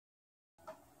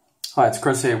Hi, it's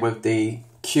Chris here with the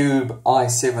Cube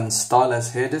i7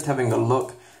 Stylus here, just having a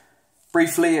look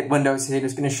briefly at Windows here.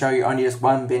 Just going to show you only just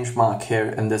one benchmark here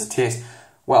in this test.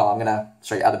 Well, I'm going to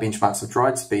show you other benchmarks of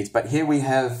drive speeds, but here we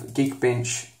have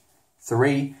Geekbench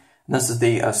 3. And this is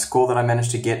the score that I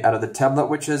managed to get out of the tablet,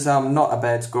 which is not a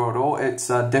bad score at all. It's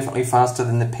definitely faster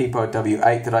than the Pipo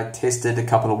W8 that I tested a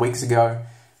couple of weeks ago.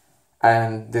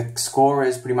 And the score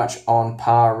is pretty much on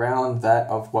par around that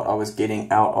of what I was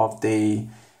getting out of the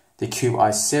Cube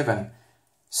i7.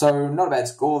 So not a bad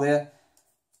score there.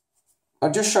 I'll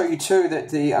just show you too that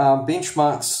the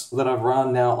benchmarks that I've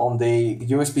run now on the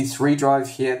USB 3 drive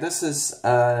here, this is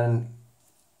not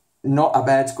a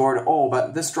bad score at all,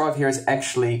 but this drive here is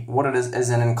actually, what it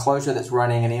is an enclosure that's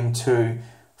running an M2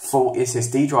 full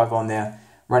SSD drive on there,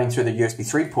 running through the USB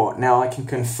 3 port. Now I can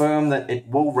confirm that it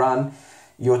will run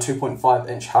your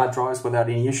 2.5-inch hard drives without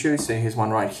any issues. So here's one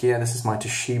right here. This is my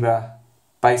Toshiba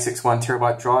Basics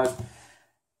 1TB drive.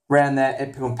 Ran that,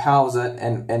 it powers it,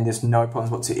 and there's no problems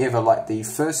whatsoever. Like the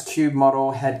first Cube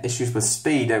model had issues with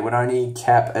speed. It would only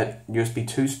cap at USB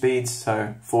 2 speeds,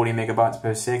 so 40 megabytes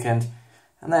per second,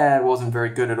 and that wasn't very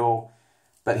good at all.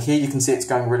 But here you can see it's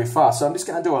going really fast. So I'm just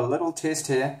going to do a little test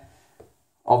here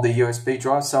of the USB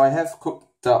drive. So I have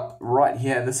cooked up right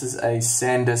here. This is a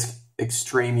SanDisk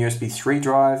Extreme USB 3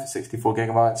 drive, 64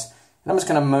 gigabytes. And I'm just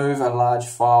going to move a large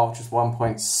file, which is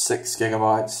 1.6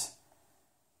 gigabytes,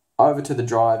 over to the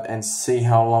drive and see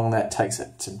how long that takes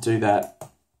it to do that.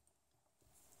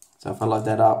 So if I load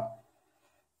that up,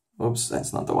 oops,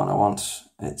 that's not the one I want.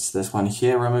 It's this one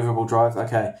here, removable drive.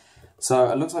 Okay,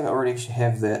 so it looks like I already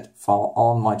have that file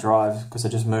on my drive because I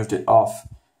just moved it off.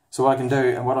 So what I can do,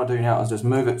 and what I'll do now is just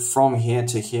move it from here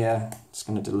to here. Just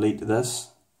going to delete this.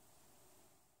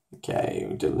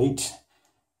 Okay, delete.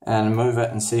 And move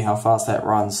it and see how fast that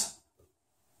runs.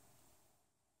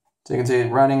 So you can see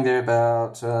it running there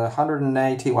about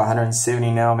 180 or 170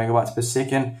 now megabytes per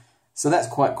second. So that's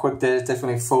quite quick there. It's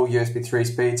definitely full USB 3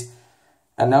 speeds.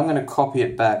 And now I'm going to copy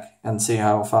it back and see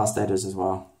how fast that is as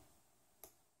well.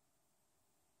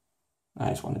 I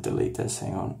just want to delete this,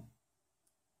 hang on.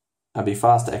 It'll be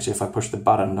faster actually if I push the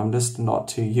button. I'm just not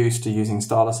too used to using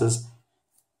styluses.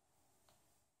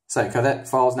 So okay, that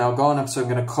file's now gone, so I'm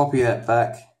going to copy that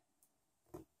back.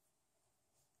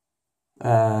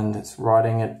 And it's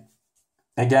writing it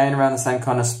again around the same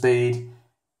kind of speed,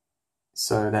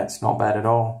 so that's not bad at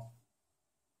all.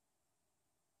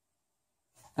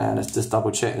 And let's just double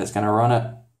check that's going to run it.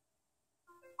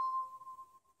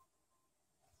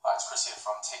 Hi, it's Chris here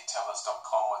from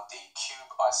TechTablets.com with the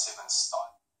Cube i7 Stylus.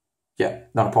 Yeah,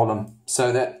 not a problem.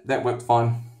 So that worked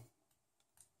fine.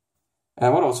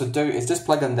 And what I'll also do is just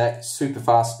plug in that super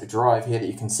fast drive here that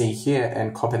you can see here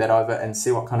and copy that over and see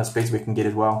what kind of speeds we can get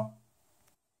as well.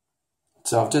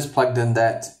 So I've just plugged in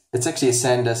that. It's actually a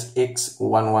SanDisk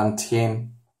X110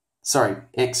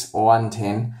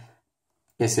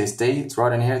 SSD. It's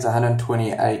right in here. It's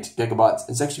 128 gigabytes.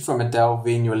 It's actually from a Dell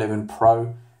Venue 11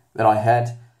 Pro that I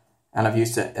had, and I've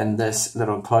used it in this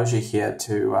little enclosure here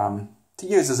to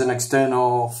use as an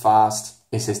external fast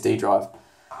SSD drive.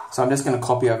 So I'm just going to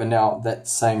copy over now that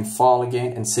same file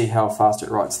again and see how fast it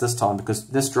writes this time, because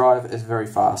this drive is very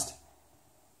fast.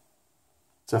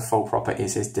 It's a full proper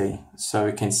SSD. So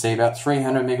we can see about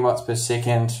 300 megabytes per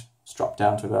second. It's dropped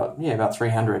down to about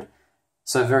 300.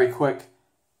 So very quick.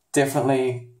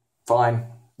 Definitely fine.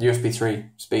 USB 3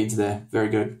 speeds there. Very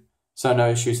good. So no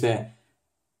issues there.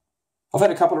 I've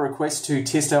had a couple of requests to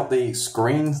test out the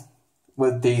screen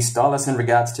with the stylus in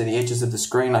regards to the edges of the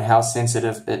screen, like how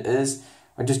sensitive it is.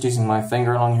 I'm just using my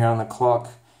finger along here on the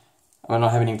clock. I'm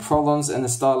not having any problems, and the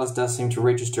stylus does seem to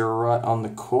register right on the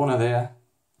corner there.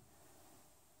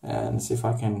 And let's see if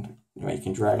I can, you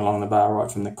can drag along the bar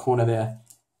right from the corner there.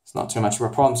 It's not too much of a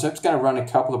problem. So I'm just going to run a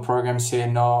couple of programs here.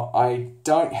 Now, I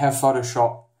don't have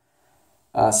Photoshop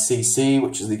CC,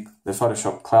 which is the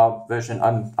Photoshop Cloud version.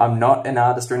 I'm not an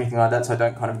artist or anything like that, so I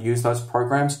don't kind of use those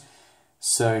programs.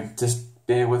 So just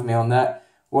bear with me on that.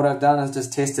 What I've done is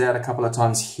just tested out a couple of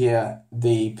times here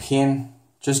the pen,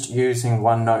 just using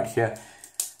OneNote here.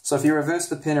 So if you reverse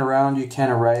the pen around, you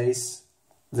can erase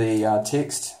the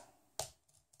text,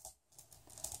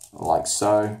 like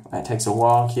so. It takes a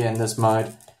while here in this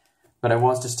mode, but I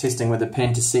was just testing with the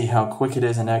pen to see how quick it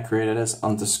is and accurate it is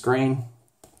on the screen.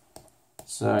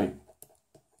 So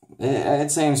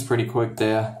it seems pretty quick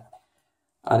there,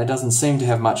 and it doesn't seem to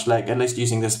have much lag, at least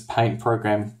using this paint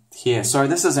program here. Sorry,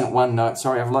 this isn't OneNote.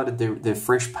 Sorry, I've loaded the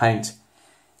fresh paint.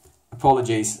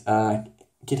 Apologies,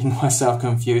 getting myself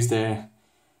confused there.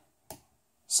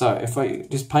 So if I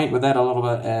just paint with that a little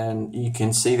bit, and you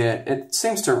can see that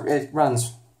it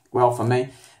runs well for me.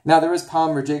 Now there is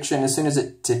palm rejection. As soon as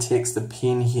it detects the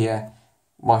pen here,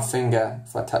 my finger,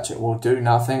 if I touch it, will do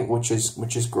nothing, which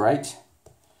is great.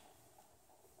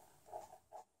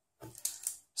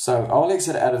 So I'll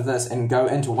exit out of this and go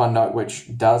into OneNote, which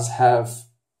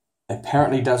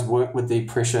apparently does work with the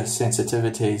pressure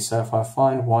sensitivity. So if I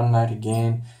find OneNote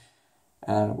again,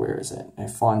 and where is it? I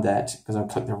find that because I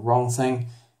clicked the wrong thing.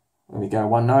 There we go,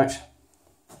 OneNote.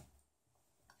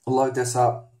 I'll load this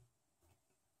up.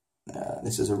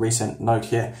 This is a recent note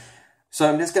here. So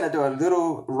I'm just going to do a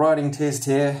little writing test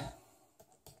here.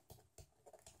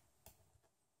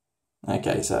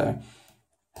 Okay, so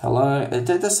hello.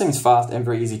 This seems fast and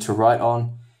very easy to write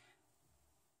on.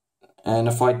 And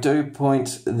if I do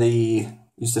use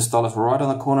the stylus right on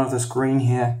the corner of the screen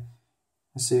here,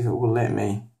 let's see if it will let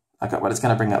me. Okay, well, it's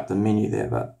going to bring up the menu there,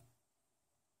 but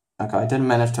okay, I did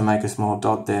manage to make a small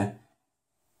dot there,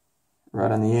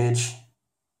 right on the edge.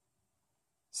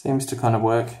 Seems to kind of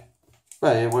work.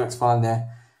 Well, it works fine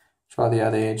there. Try the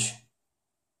other edge.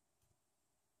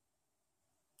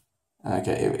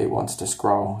 Okay, it wants to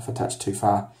scroll if I touch too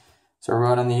far. So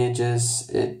right on the edges,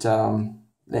 it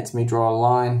lets me draw a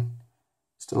line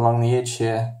just along the edge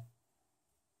here.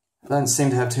 I don't seem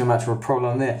to have too much of a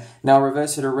problem there. Now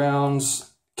reverse it around.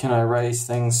 Can I erase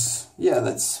things? Yeah,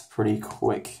 that's pretty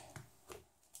quick.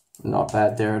 Not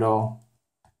bad there at all.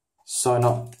 So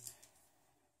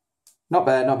not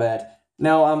bad.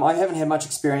 Now, I haven't had much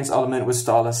experience, I'll admit, with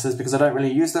styluses because I don't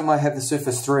really use them. I have the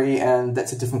Surface 3 and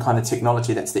that's a different kind of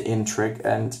technology. That's the N trick.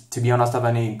 And to be honest, I've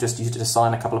only just used it to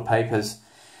sign a couple of papers.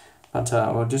 But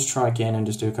we'll just try again and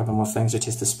just do a couple more things to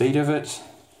test the speed of it.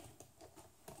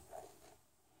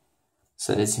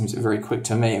 So it seems very quick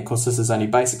to me. Of course, this is only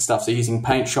basic stuff. So using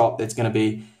Paint Shop, it's going to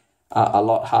be a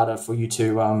lot harder for you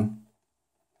to,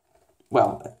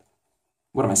 well,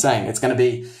 what am I saying? It's going to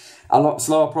be a lot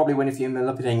slower probably if you're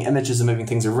manipulating images and moving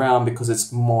things around because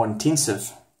it's more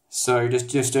intensive. So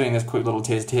just doing this quick little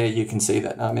test here, you can see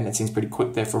that, I mean, it seems pretty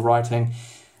quick there for writing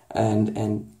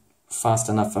and fast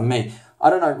enough for me. I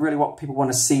don't know really what people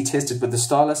want to see tested with the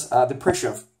stylus. The pressure,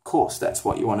 of course, that's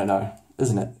what you want to know,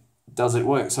 isn't it? Does it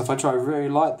work? So if I try very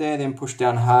light there, then push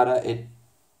down harder, it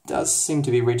does seem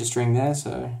to be registering there.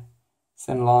 So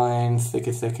thin line,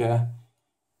 thicker,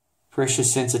 pressure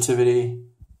sensitivity.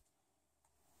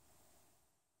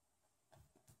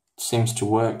 Seems to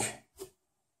work.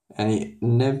 And the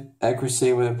nib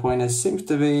accuracy where the pointer seems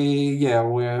to be, yeah,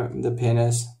 where the pen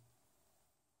is.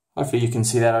 Hopefully you can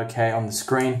see that okay on the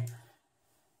screen.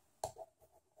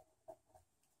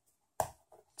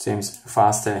 Seems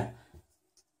faster.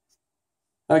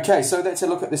 Okay, so that's a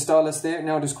look at the stylus there.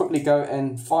 Now I'll just quickly go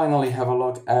and finally have a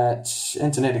look at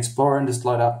Internet Explorer and just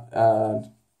load up a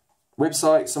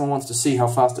website. Someone wants to see how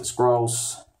fast it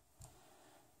scrolls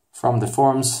from the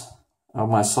forums of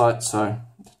my site, so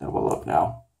let's have a look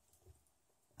now.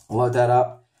 I'll load that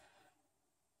up.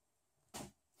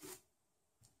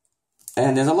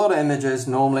 And there's a lot of images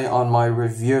normally on my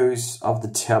reviews of the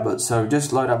tablet, so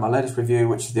just load up my latest review,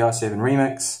 which is the i7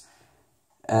 Remix,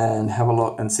 and have a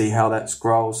look and see how that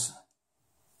scrolls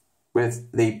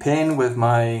with the pen, with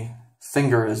my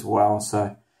finger as well.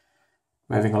 So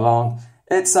moving along,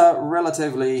 it's a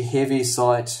relatively heavy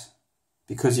site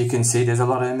because you can see there's a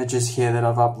lot of images here that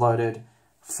I've uploaded,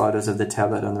 photos of the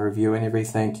tablet and the review and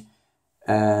everything,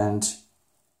 and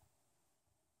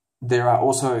there are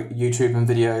also YouTube and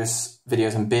videos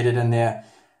embedded in there.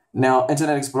 Now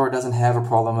Internet Explorer doesn't have a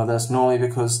problem with this normally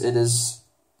because it is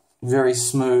very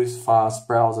smooth, fast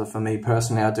browser for me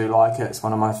personally. I do like it. It's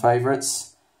one of my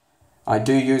favorites. I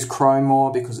do use Chrome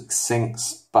more because it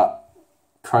syncs, but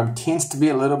Chrome tends to be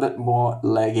a little bit more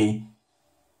laggy.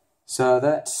 So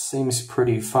that seems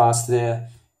pretty fast there.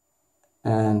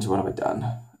 And what have I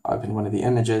done? Open one of the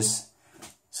images.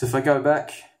 So if I go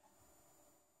back,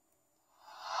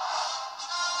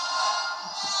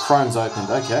 Chrome's opened,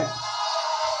 okay.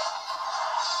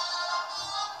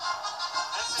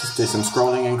 Just do some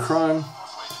scrolling in Chrome.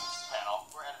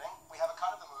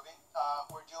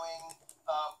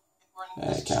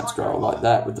 I can't scroll like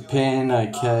that with the pen,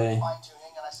 okay.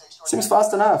 Seems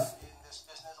fast enough.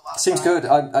 Seems good.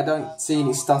 I don't see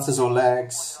any stutters or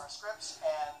lags.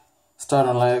 Start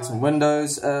on lags and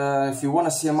Windows. If you want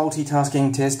to see a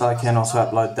multitasking test, I can also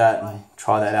upload that and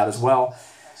try that out as well.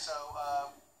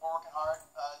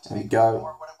 There we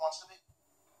go.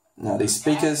 Now these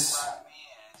speakers.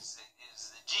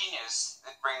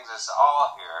 Brings us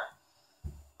all here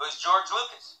was George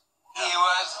Lucas. He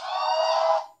was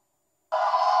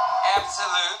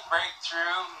absolute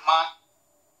breakthrough.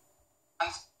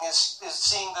 Is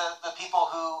seeing the people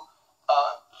who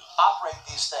operate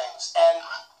these things, and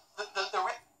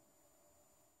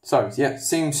So yeah,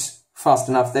 seems fast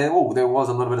enough there. Oh, there was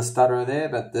a little bit of stutter there,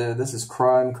 but this is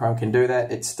Chrome. Chrome can do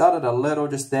that. It stuttered a little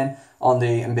just then on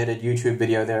the embedded YouTube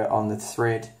video there on the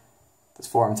thread, this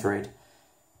forum thread.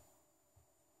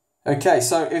 Okay,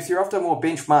 so if you're after more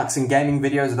benchmarks and gaming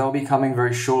videos, they'll be coming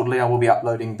very shortly. I will be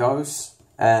uploading those.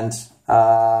 And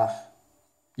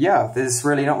yeah, there's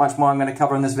really not much more I'm going to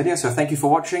cover in this video. So thank you for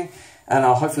watching, and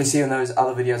I'll hopefully see you in those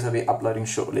other videos I'll be uploading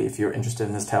shortly if you're interested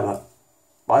in this tablet.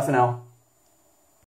 Bye for now.